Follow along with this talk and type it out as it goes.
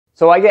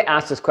So I get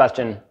asked this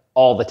question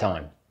all the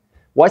time.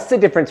 What's the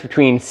difference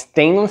between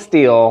stainless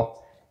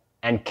steel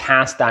and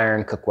cast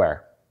iron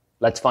cookware?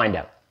 Let's find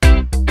out.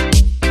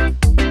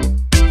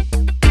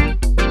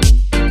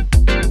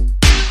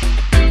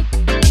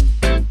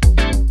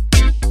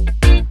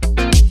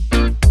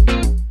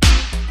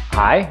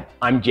 Hi,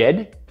 I'm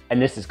Jed,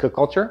 and this is Cook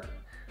Culture.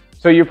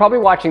 So you're probably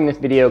watching this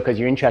video because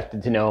you're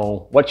interested to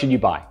know what should you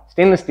buy,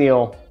 stainless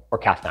steel or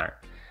cast iron.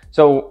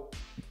 So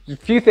a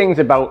few things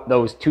about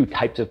those two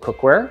types of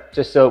cookware,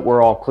 just so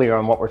we're all clear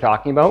on what we're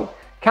talking about.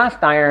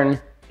 Cast iron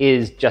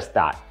is just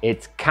that.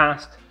 It's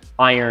cast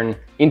iron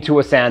into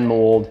a sand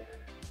mold,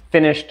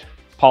 finished,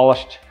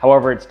 polished,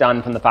 however it's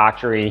done from the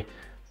factory,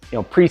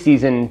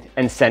 pre-seasoned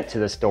and sent to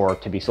the store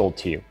to be sold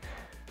to you.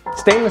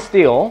 Stainless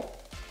steel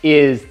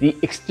is the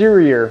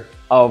exterior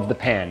of the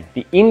pan.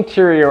 The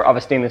interior of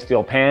a stainless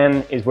steel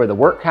pan is where the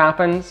work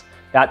happens.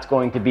 That's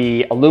going to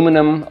be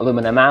aluminum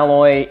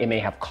alloy. It may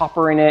have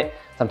copper in it.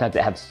 Sometimes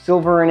it has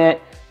silver in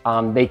it.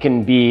 They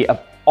can be of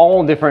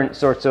all different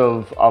sorts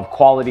of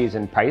qualities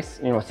and price.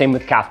 Same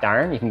with cast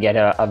iron. You can get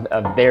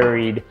a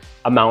varied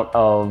amount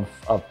of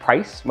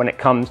price when it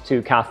comes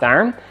to cast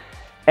iron.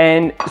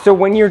 And so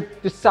when you're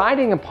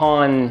deciding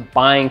upon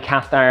buying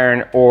cast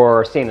iron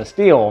or stainless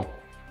steel,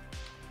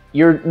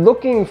 you're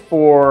looking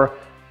for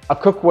a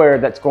cookware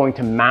that's going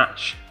to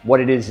match what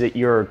it is that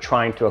you're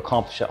trying to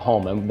accomplish at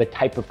home and the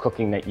type of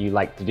cooking that you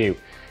like to do.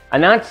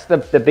 And that's the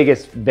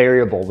biggest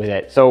variable with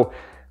it. So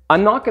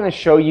I'm not going to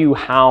show you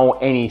how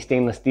any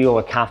stainless steel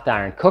or cast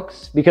iron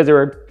cooks because there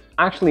are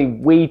actually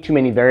way too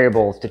many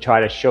variables to try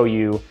to show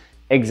you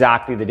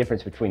exactly the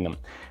difference between them.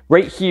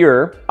 Right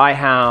here, I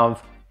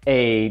have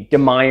a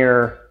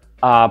DeMeyer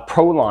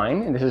Pro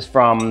line, and this is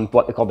from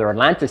what they call their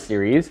Atlantis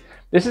series.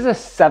 This is a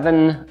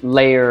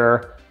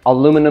 7-layer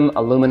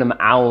aluminum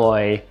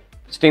alloy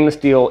stainless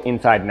steel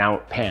inside and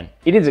out pan.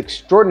 It is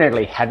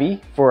extraordinarily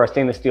heavy for a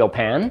stainless steel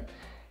pan.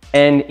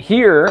 And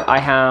here I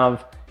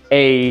have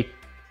a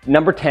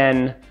number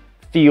 10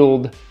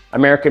 field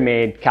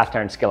American-made cast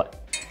iron skillet.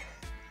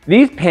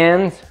 These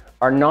pans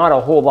are not a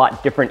whole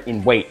lot different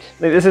in weight.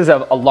 This is a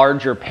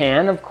larger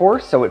pan, of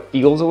course, so it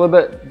feels a little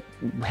bit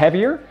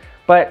heavier,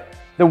 but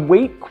the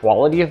weight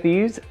quality of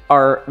these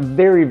are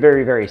very,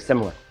 very, very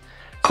similar.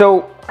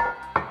 So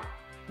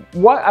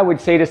what I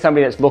would say to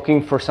somebody that's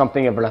looking for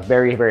something of a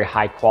very, very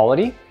high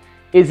quality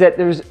is that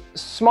there's a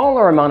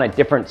smaller amount of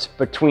difference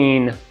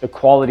between the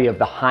quality of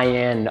the high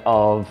end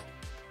of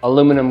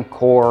aluminum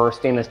core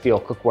stainless steel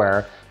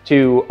cookware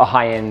to a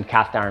high-end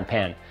cast iron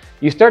pan.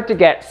 You start to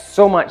get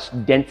so much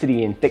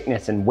density and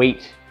thickness and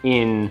weight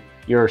in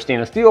your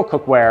stainless steel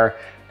cookware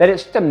that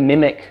it's to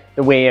mimic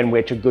the way in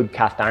which a good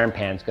cast iron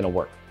pan is going to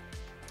work.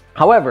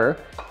 However,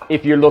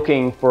 if you're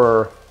looking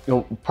for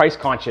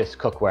price-conscious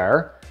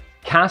cookware,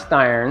 cast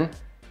iron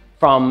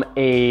from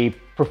a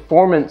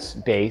performance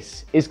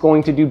base is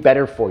going to do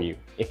better for you.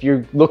 If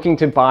you're looking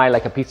to buy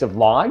like a piece of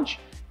Lodge,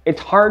 it's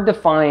hard to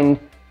find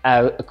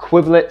an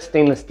equivalent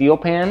stainless steel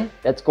pan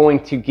that's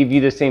going to give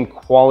you the same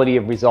quality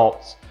of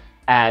results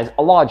as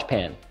a Lodge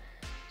pan.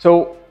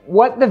 So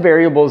what the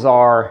variables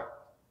are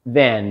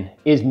then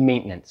is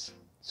maintenance.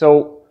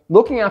 So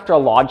looking after a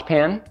Lodge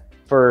pan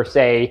for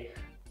say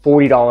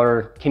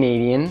 $40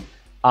 Canadian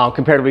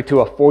comparatively to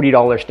a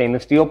 $40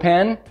 stainless steel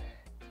pan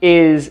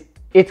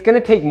it's going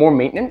to take more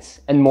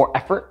maintenance and more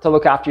effort to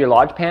look after your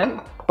Lodge pan,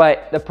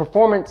 but the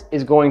performance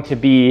is going to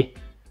be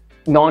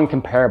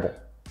non-comparable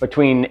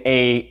between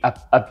a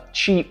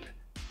cheap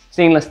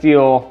stainless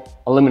steel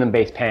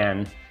aluminum-based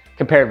pan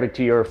comparatively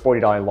to your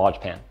 $40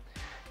 Lodge pan.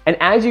 And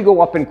as you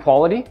go up in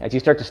quality, as you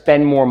start to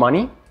spend more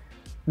money,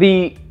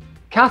 the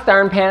cast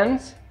iron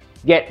pans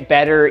get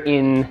better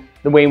in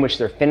the way in which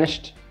they're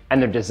finished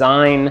and their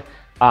design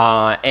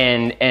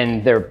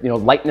and their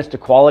lightness to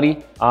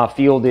quality.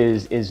 Field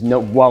is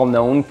well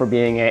known for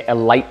being a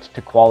light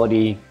to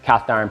quality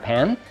cast iron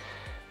pan.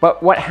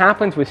 But what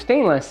happens with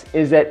stainless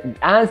is that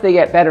as they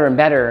get better and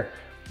better,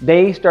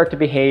 they start to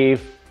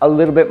behave a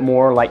little bit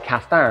more like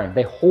cast iron.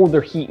 They hold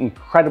their heat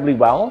incredibly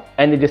well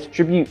and they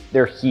distribute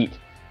their heat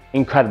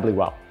incredibly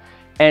well.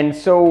 And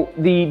so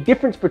the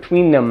difference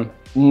between them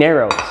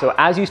narrows. So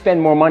as you spend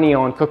more money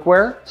on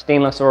cookware,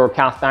 stainless or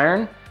cast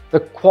iron, the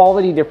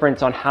quality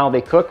difference on how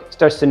they cook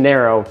starts to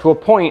narrow to a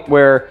point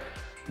where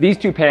these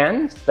two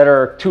pans that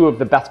are two of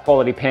the best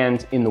quality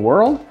pans in the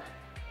world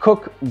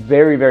cook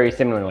very, very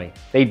similarly.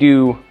 They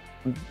do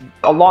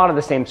a lot of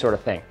the same sort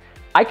of thing.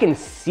 I can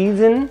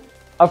season,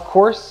 of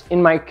course,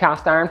 in my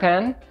cast iron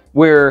pan,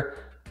 where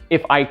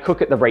if I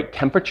cook at the right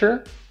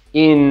temperature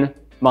in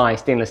my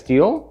stainless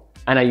steel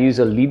and I use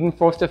a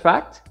Leidenfrost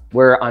effect,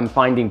 where I'm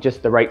finding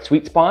just the right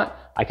sweet spot,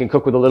 I can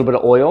cook with a little bit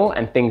of oil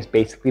and things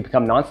basically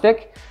become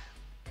nonstick.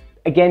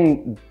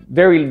 Again,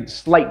 very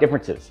slight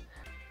differences.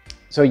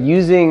 So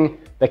using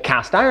the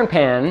cast iron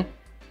pan,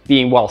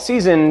 being well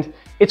seasoned,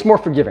 it's more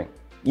forgiving.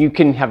 You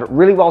can have it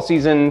really well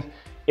seasoned.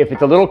 If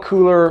it's a little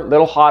cooler, a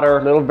little hotter,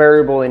 a little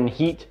variable in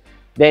heat,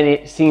 then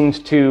it seems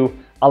to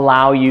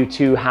allow you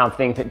to have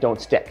things that don't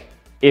stick.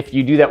 If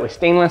you do that with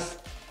stainless,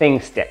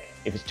 things stick.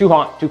 If it's too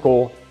hot, too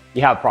cold,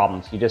 you have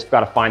problems. You just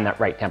gotta find that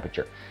right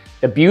temperature.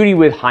 The beauty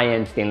with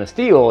high-end stainless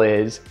steel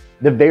is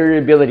the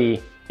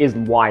variability is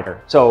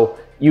wider. So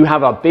you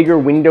have a bigger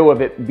window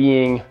of it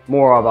being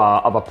more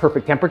of a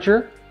perfect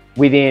temperature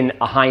within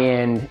a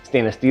high-end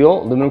stainless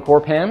steel aluminum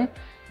core pan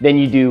than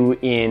you do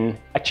in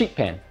a cheap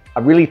pan.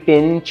 A really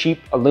thin,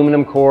 cheap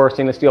aluminum core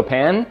stainless steel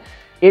pan,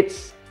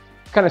 its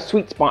kind of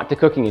sweet spot to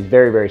cooking is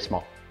very, very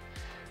small.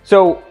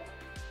 So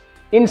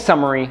in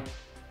summary,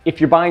 if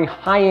you're buying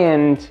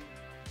high-end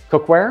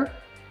cookware,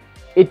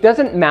 it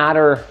doesn't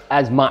matter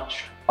as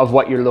much of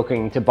what you're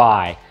looking to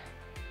buy.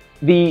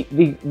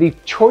 The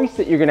choice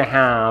that you're gonna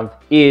have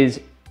is,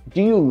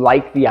 do you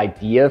like the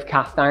idea of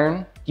cast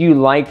iron? Do you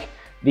like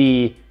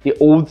the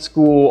old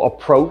school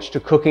approach to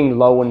cooking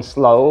low and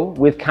slow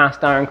with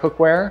cast iron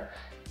cookware?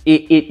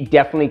 It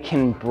definitely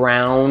can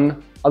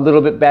brown a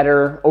little bit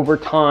better over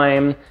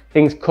time.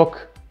 Things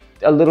cook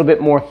a little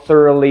bit more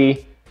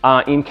thoroughly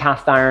in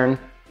cast iron,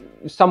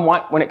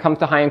 somewhat when it comes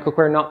to high-end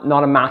cookware,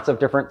 not a massive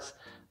difference.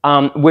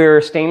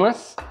 Where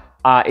stainless,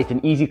 it's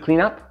an easy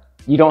cleanup.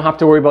 You don't have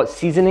to worry about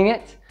seasoning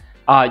it.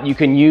 You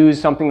can use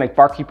something like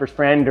Barkeeper's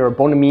Friend or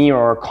Bon Ami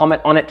or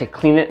Comet on it to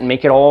clean it and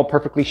make it all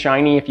perfectly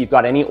shiny if you've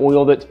got any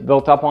oil that's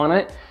built up on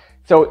it.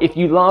 So if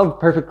you love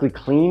perfectly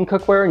clean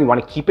cookware and you want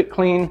to keep it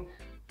clean,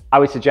 I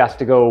would suggest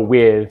to go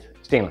with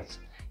stainless.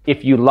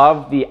 If you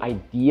love the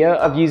idea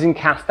of using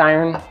cast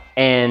iron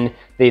and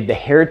the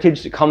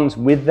heritage that comes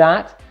with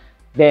that,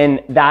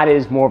 then that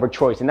is more of a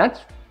choice. And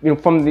that's,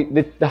 from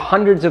the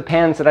hundreds of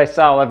pans that I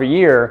sell every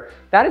year,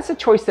 that is a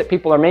choice that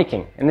people are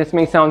making. And this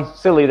may sound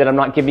silly that I'm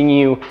not giving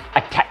you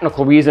a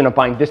technical reason of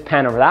buying this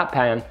pan over that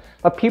pan,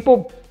 but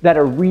people that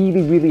are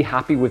really, really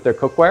happy with their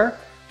cookware,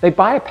 they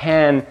buy a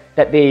pan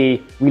that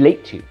they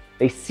relate to.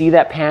 They see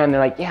that pan, they're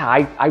like, yeah,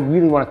 I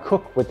really want to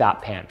cook with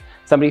that pan.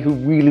 Somebody who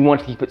really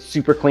wants to keep it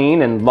super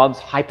clean and loves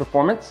high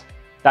performance,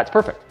 that's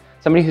perfect.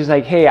 Somebody who's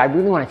like, hey, I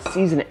really want to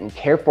season it and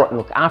care for it and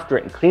look after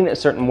it and clean it a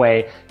certain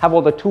way, have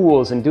all the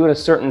tools and do it a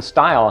certain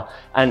style,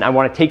 and I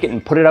want to take it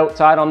and put it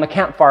outside on the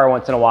campfire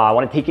once in a while. I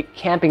want to take it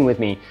camping with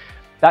me.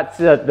 That's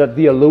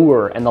the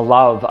allure and the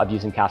love of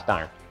using cast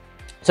iron.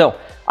 So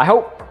I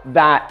hope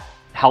that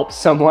helps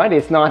somewhat.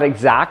 It's not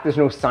exact. There's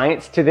no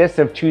science to this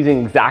of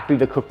choosing exactly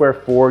the cookware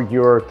for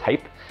your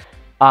type.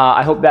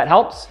 I hope that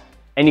helps.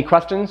 Any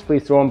questions,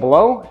 please throw them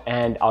below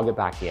and I'll get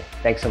back to you.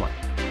 Thanks so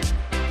much.